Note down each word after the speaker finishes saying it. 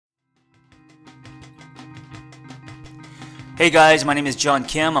Hey guys, my name is John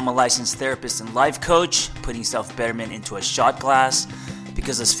Kim. I'm a licensed therapist and life coach, putting self-betterment into a shot glass.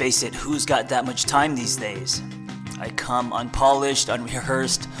 Because let's face it, who's got that much time these days? I come unpolished,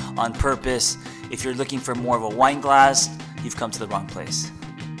 unrehearsed, on purpose. If you're looking for more of a wine glass, you've come to the wrong place.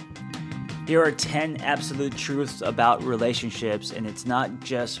 Here are 10 absolute truths about relationships, and it's not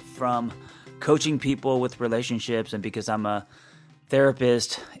just from coaching people with relationships and because I'm a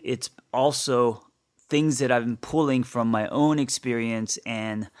therapist, it's also things that I've been pulling from my own experience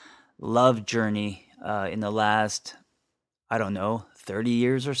and love journey in the last, 30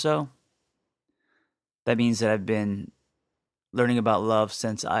 years or so. That means that I've been learning about love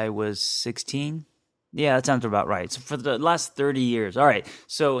since I was 16. Yeah, that sounds about right. So for the last 30 years. All right.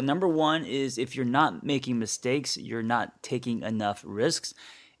 So number one is if you're not making mistakes, you're not taking enough risks.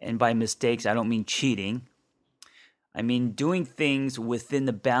 And by mistakes, I don't mean cheating. I mean doing things within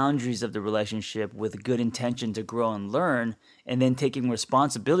the boundaries of the relationship with good intention to grow and learn, and then taking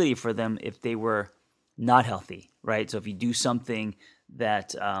responsibility for them if they were not healthy, right? So if you do something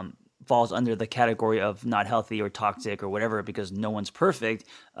that falls under the category of not healthy or toxic or whatever, because no one's perfect,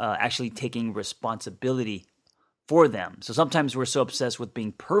 actually taking responsibility for them. So sometimes we're so obsessed with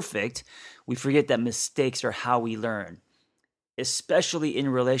being perfect, we forget that mistakes are how we learn, especially in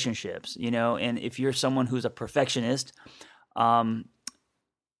relationships, and if you're someone who's a perfectionist,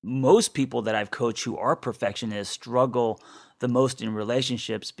 most people that I've coached who are perfectionists struggle the most in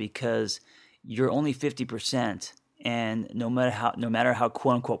relationships because you're only 50%. And no matter how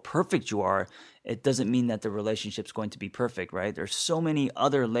quote unquote perfect you are, it doesn't mean that the relationship's going to be perfect, right? There's so many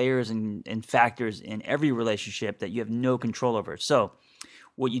other layers and factors in every relationship that you have no control over. So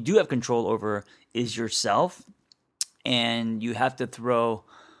what you do have control over is yourself. And you have to throw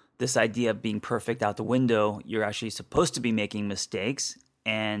this idea of being perfect out the window. You're actually supposed to be making mistakes.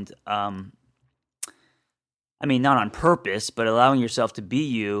 And, not on purpose, but allowing yourself to be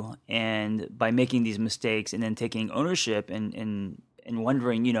you. And by making these mistakes and then taking ownership and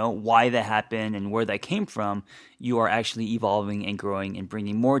wondering, why that happened and where that came from, you are actually evolving and growing and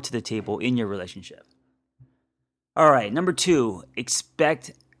bringing more to the table in your relationship. All right, number 2,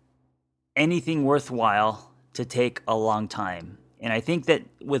 expect anything worthwhile to take a long time. And I think that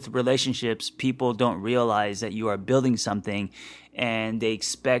with relationships, people don't realize that you are building something and they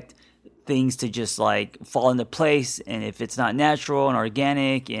expect things to just fall into place. And if it's not natural and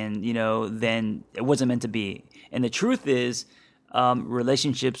organic and, then it wasn't meant to be. And the truth is,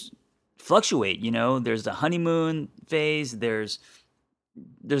 relationships fluctuate. There's the honeymoon phase. There's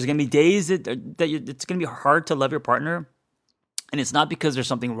going to be days that it's going to be hard to love your partner. And it's not because there's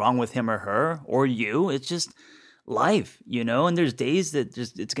something wrong with him or her or you. It's just life, and there's days that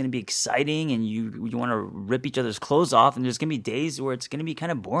it's going to be exciting and you want to rip each other's clothes off. And there's going to be days where it's going to be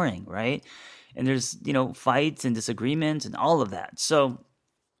kind of boring, right? And there's, fights and disagreements and all of that. So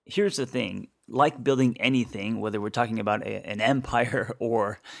here's the thing. Like building anything, whether we're talking about an empire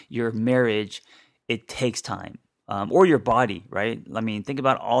or your marriage, it takes time. Or your body, right? Think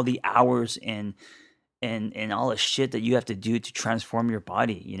about all the hours and all the shit that you have to do to transform your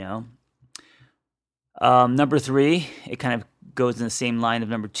body, Number 3, it kind of goes in the same line of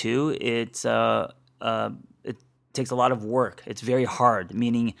number 2. It takes a lot of work. It's very hard,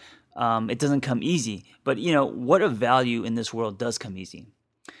 meaning it doesn't come easy. But, what of value in this world does come easy?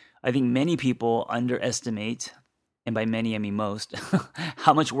 I think many people underestimate, and by many I mean most,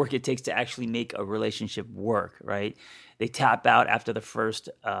 how much work it takes to actually make a relationship work, right? They tap out after the first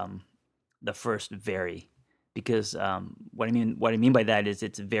very, because what I mean by that is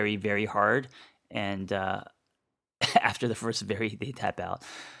it's very, very hard, and after the first very, they tap out.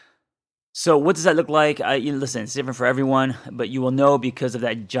 So what does that look like? Listen, it's different for everyone, but you will know because of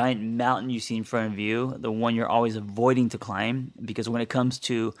that giant mountain you see in front of you, the one you're always avoiding to climb. Because when it comes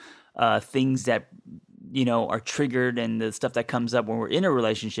to things that are triggered and the stuff that comes up when we're in a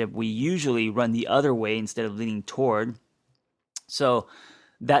relationship, we usually run the other way instead of leaning toward. So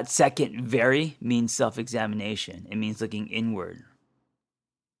that second very means self-examination. It means looking inward.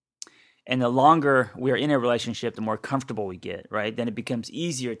 And the longer we are in a relationship, the more comfortable we get, right? Then it becomes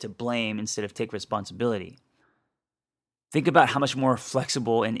easier to blame instead of take responsibility. Think about how much more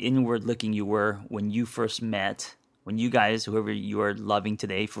flexible and inward-looking you were when you first met, when you guys, whoever you are loving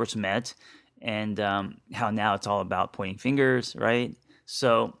today, first met, and how now it's all about pointing fingers, right?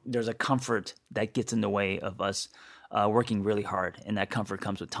 So there's a comfort that gets in the way of us working really hard, and that comfort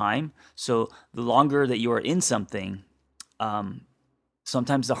comes with time. So the longer that you are in something,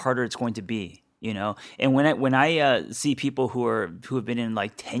 sometimes the harder it's going to be, And when I see people who have been in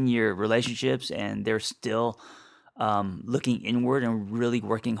 10-year relationships and they're still looking inward and really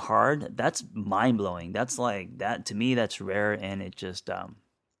working hard, that's mind blowing. That's like that to me. That's rare, and it just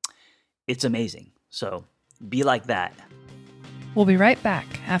it's amazing. So be like that. We'll be right back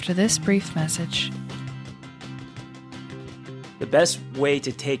after this brief message. The best way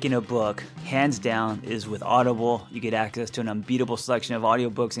to take in a book, hands down, is with Audible. You get access to an unbeatable selection of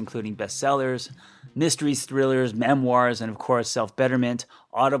audiobooks, including bestsellers, mysteries, thrillers, memoirs, and of course, self-betterment.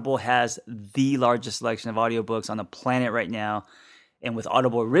 Audible has the largest selection of audiobooks on the planet right now. And with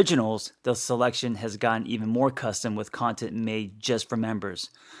Audible Originals, the selection has gotten even more custom with content made just for members.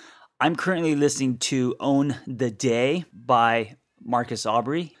 I'm currently listening to Own the Day by Marcus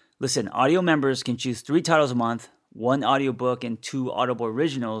Aubrey. Listen, audio members can choose 3 titles a month, 1 audiobook, and 2 Audible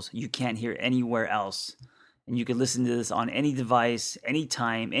Originals you can't hear anywhere else. And you can listen to this on any device,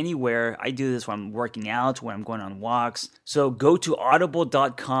 anytime, anywhere. I do this when I'm working out, when I'm going on walks. So go to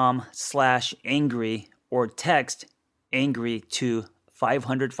audible.com/angry or text angry to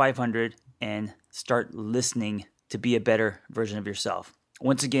 500 and start listening to be a better version of yourself.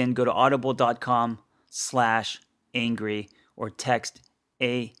 Once again, go to audible.com/angry or text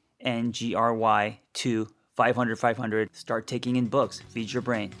ANGRY to 500. Start taking in books. Feed your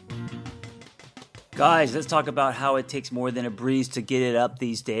brain. Guys, let's talk about how it takes more than a breeze to get it up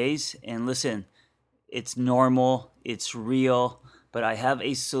these days. And listen, it's normal, it's real, but I have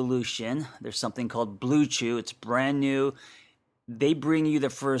a solution. There's something called Blue Chew. It's brand new. They bring you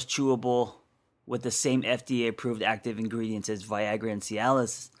the first chewable with the same FDA-approved active ingredients as Viagra and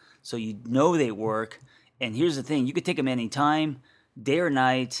Cialis, so you know they work. And here's the thing, you could take them anytime, day or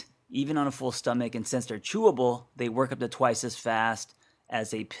night, even on a full stomach, and since they're chewable, they work up to twice as fast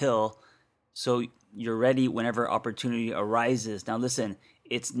as a pill, so you're ready whenever opportunity arises. Now listen,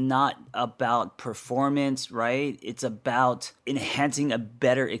 it's not about performance, right? It's about enhancing a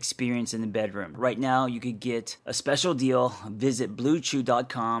better experience in the bedroom. Right now, you could get a special deal. Visit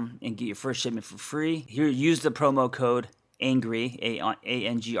BlueChew.com and get your first shipment for free. Here, use the promo code ANGRY,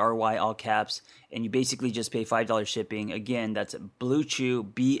 ANGRY, all caps, and you basically just pay $5 shipping. Again, that's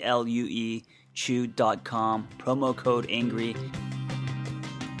BlueChew, BLUE, chew.com, promo code ANGRY.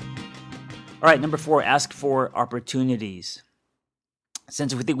 All right, number 4, ask for opportunities.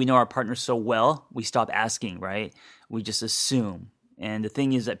 Since we think we know our partner so well, we stop asking, right? We just assume. And the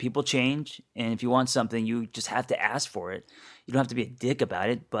thing is that people change, and if you want something, you just have to ask for it. You don't have to be a dick about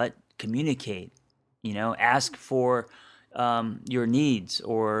it, but communicate. Ask for your needs,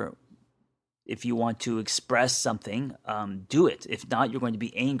 or if you want to express something, do it. If not, you're going to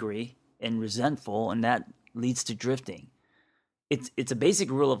be angry and resentful, and that leads to drifting. It's a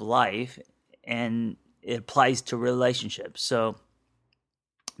basic rule of life, and it applies to relationships. So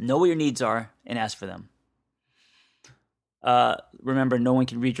know what your needs are and ask for them. Remember, no one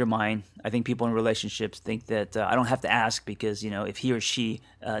can read your mind. I think people in relationships think that I don't have to ask because, if he or she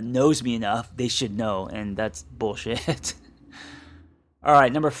knows me enough, they should know. And that's bullshit. All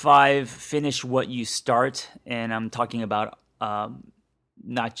right, number 5, finish what you start. And I'm talking about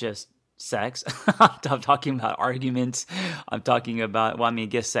not just sex. I'm talking about arguments. I'm talking about, I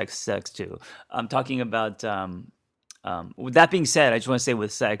guess sex too. I'm talking about, with that being said, I just want to say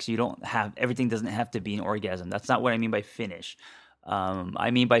with sex, everything doesn't have to be an orgasm. That's not what I mean by finish.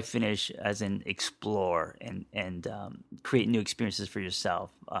 I mean by finish as in explore and create new experiences for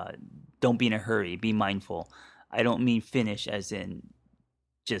yourself. Don't be in a hurry. Be mindful. I don't mean finish as in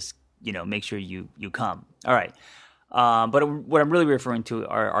just, make sure you come. All right. But what I'm really referring to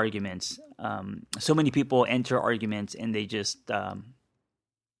are arguments. So many people enter arguments and they just, they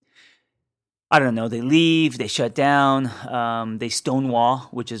leave, they shut down, they stonewall,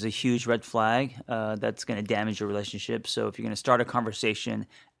 which is a huge red flag. That's going to damage your relationship. So if you're going to start a conversation,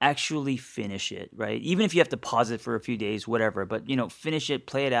 actually finish it, right? Even if you have to pause it for a few days, whatever. But, finish it,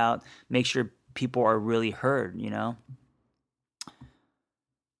 play it out, make sure people are really heard,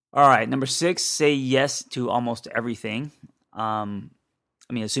 All right, number 6, say yes to almost everything.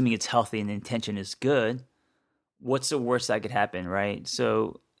 Assuming it's healthy and the intention is good, what's the worst that could happen, right?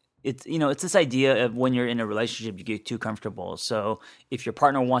 So it's this idea of when you're in a relationship, you get too comfortable. So if your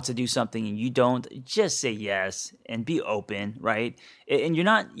partner wants to do something and you don't, just say yes and be open, right? And you're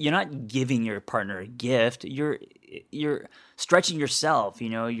not giving your partner a gift. You're stretching yourself.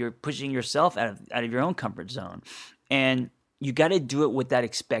 You're pushing yourself out of your own comfort zone, and you got to do it without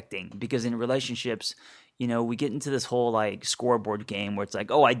expecting, because in relationships, we get into this whole like scoreboard game where it's like,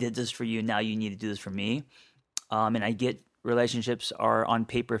 oh, I did this for you, now you need to do this for me. And I get relationships are on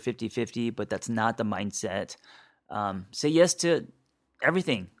paper 50-50, but that's not the mindset. Say yes to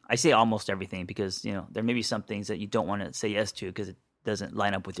everything. I say almost everything because, there may be some things that you don't want to say yes to because doesn't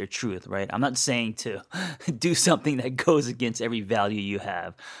line up with your truth, right? I'm not saying to do something that goes against every value you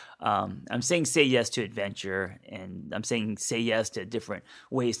have. I'm saying say yes to adventure, and I'm saying say yes to different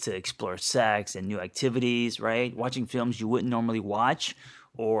ways to explore sex and new activities, right? Watching films you wouldn't normally watch,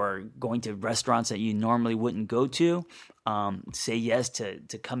 or going to restaurants that you normally wouldn't go to. Say yes to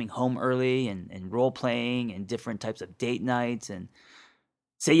coming home early and role playing and different types of date nights, and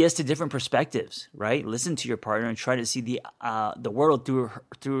say yes to different perspectives, right? Listen to your partner and try to see the world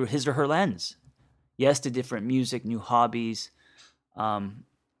through his or her lens. Yes to different music, new hobbies.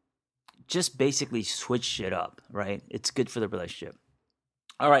 Just basically switch shit up, right? It's good for the relationship.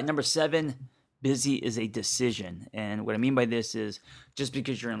 All right, number 7, busy is a decision. And what I mean by this is just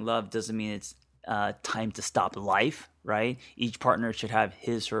because you're in love doesn't mean it's time to stop life, right? Each partner should have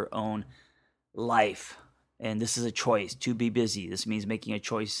his or her own life. And this is a choice to be busy. This means making a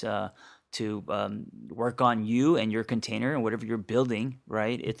choice to work on you and your container and whatever you're building,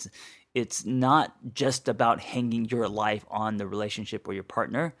 right? It's not just about hanging your life on the relationship or your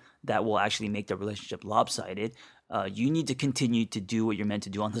partner. That will actually make the relationship lopsided. You need to continue to do what you're meant to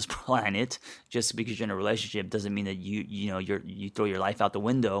do on this planet. Just because you're in a relationship doesn't mean that you throw your life out the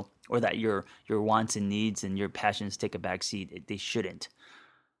window, or that your wants and needs and your passions take a back seat. They shouldn't.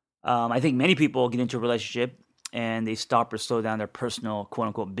 I think many people get into a relationship and they stop or slow down their personal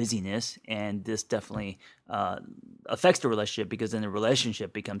quote-unquote busyness, and this definitely affects the relationship, because then the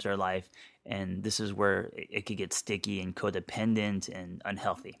relationship becomes their life, and this is where it could get sticky and codependent and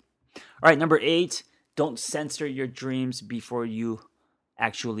unhealthy. All right, number 8, don't censor your dreams before you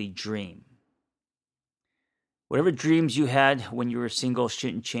actually dream. Whatever dreams you had when you were single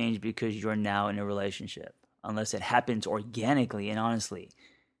shouldn't change because you're now in a relationship, unless it happens organically and honestly.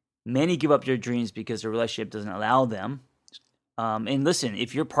 Many give up their dreams because the relationship doesn't allow them. And listen,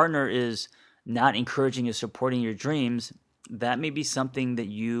 if your partner is not encouraging or supporting your dreams, that may be something that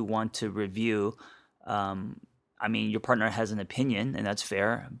you want to review. Your partner has an opinion, and that's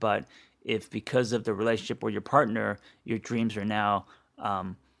fair. But if because of the relationship with your partner, your dreams are now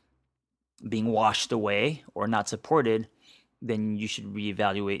being washed away or not supported, then you should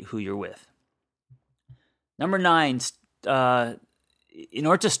reevaluate who you're with. Number 9, in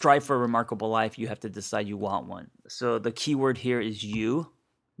order to strive for a remarkable life, you have to decide you want one. So the key word here is you,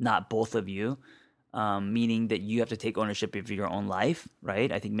 not both of you, meaning that you have to take ownership of your own life,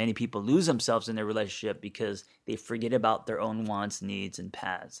 right? I think many people lose themselves in their relationship because they forget about their own wants, needs, and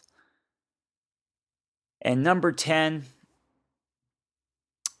paths. And number 10,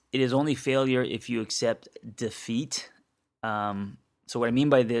 it is only failure if you accept defeat. So what I mean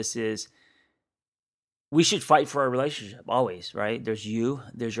by this is, we should fight for our relationship always, right? There's you,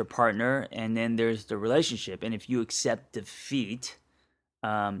 there's your partner, and then there's the relationship. And if you accept defeat,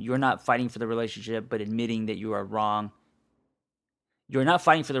 you're not fighting for the relationship, but admitting that you are wrong. You're not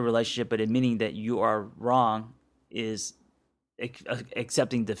fighting for the relationship, but admitting that you are wrong is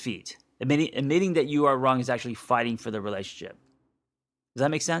accepting defeat. Admitting that you are wrong is actually fighting for the relationship. Does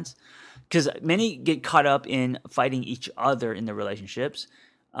that make sense? Because many get caught up in fighting each other in their relationships,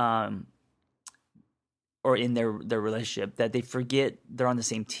 or in their relationship, that they forget they're on the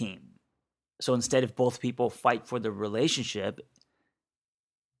same team. So instead, if both people fight for the relationship,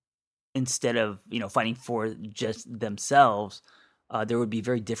 instead of fighting for just themselves, there would be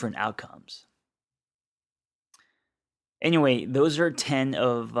very different outcomes. Anyway, those are 10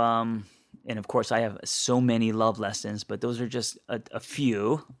 of, and of course I have so many love lessons, but those are just a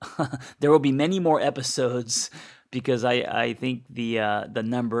few. There will be many more episodes, because I think the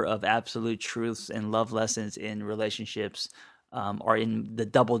number of absolute truths and love lessons in relationships are in the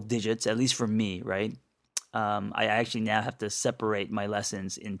double digits, at least for me, right? I actually now have to separate my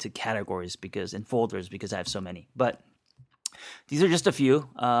lessons into categories and folders, because I have so many. But these are just a few,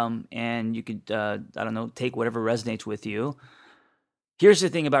 and you could, take whatever resonates with you. Here's the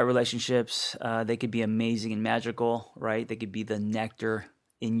thing about relationships. They could be amazing and magical, right? They could be the nectar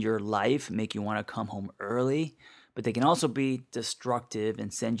in your life, make you want to come home early. But they can also be destructive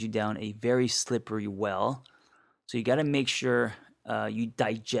and send you down a very slippery well. So you got to make sure you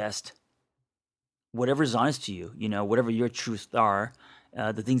digest whatever's honest to you, whatever your truths are,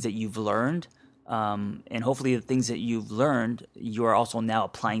 the things that you've learned, and hopefully the things that you've learned, you are also now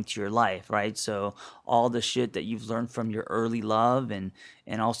applying to your life, right? So all the shit that you've learned from your early love, and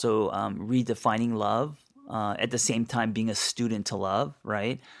also redefining love, at the same time being a student to love,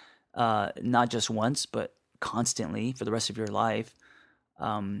 right? Not just once, but constantly for the rest of your life.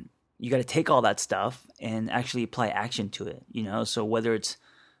 You got to take all that stuff and actually apply action to it, So whether it's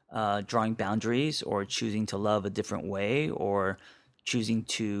drawing boundaries, or choosing to love a different way, or choosing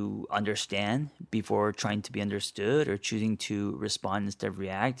to understand before trying to be understood, or choosing to respond instead of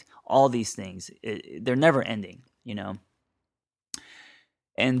react. All these things, they're never ending,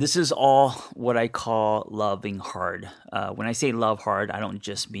 And this is all what I call loving hard. When I say love hard, I don't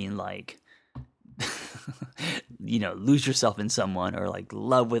just mean like, lose yourself in someone, or like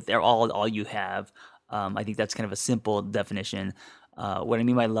love with all you have. I think that's kind of a simple definition. What I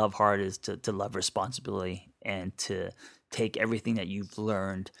mean by love hard is to love responsibly, and to take everything that you've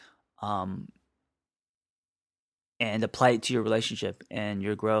learned and apply it to your relationship and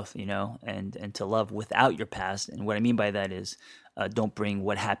your growth, and to love without your past. And what I mean by that is don't bring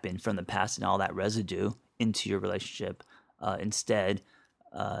what happened from the past and all that residue into your relationship. Instead,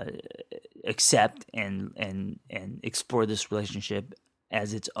 accept and explore this relationship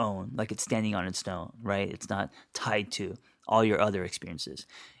as its own, like it's standing on its own, right? It's not tied to all your other experiences.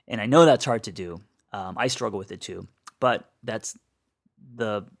 And I know that's hard to do. I struggle with it too, but that's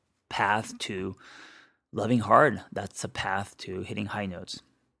the path to loving hard. That's a path to hitting high notes.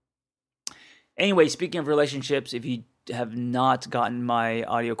 Anyway, speaking of relationships, if you have not gotten my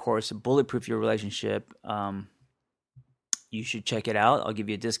audio course, Bulletproof Your Relationship, you should check it out. I'll give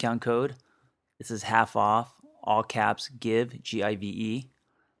you a discount code. This is half off, all caps, GIVE, Give.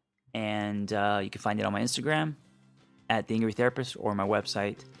 And you can find it on my Instagram at The Angry Therapist, or my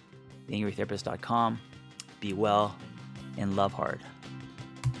website, theangrytherapist.com. Be well and love hard.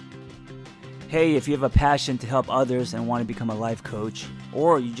 Hey, if you have a passion to help others and want to become a life coach,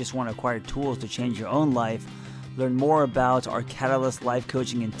 or you just want to acquire tools to change your own life, learn more about our Catalyst Life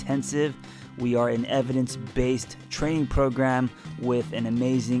Coaching Intensive. We are an evidence-based training program with an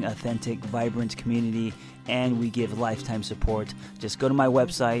amazing, authentic, vibrant community, and we give lifetime support. Just go to my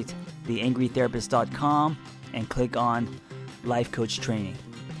website, theangrytherapist.com, and click on Life Coach Training.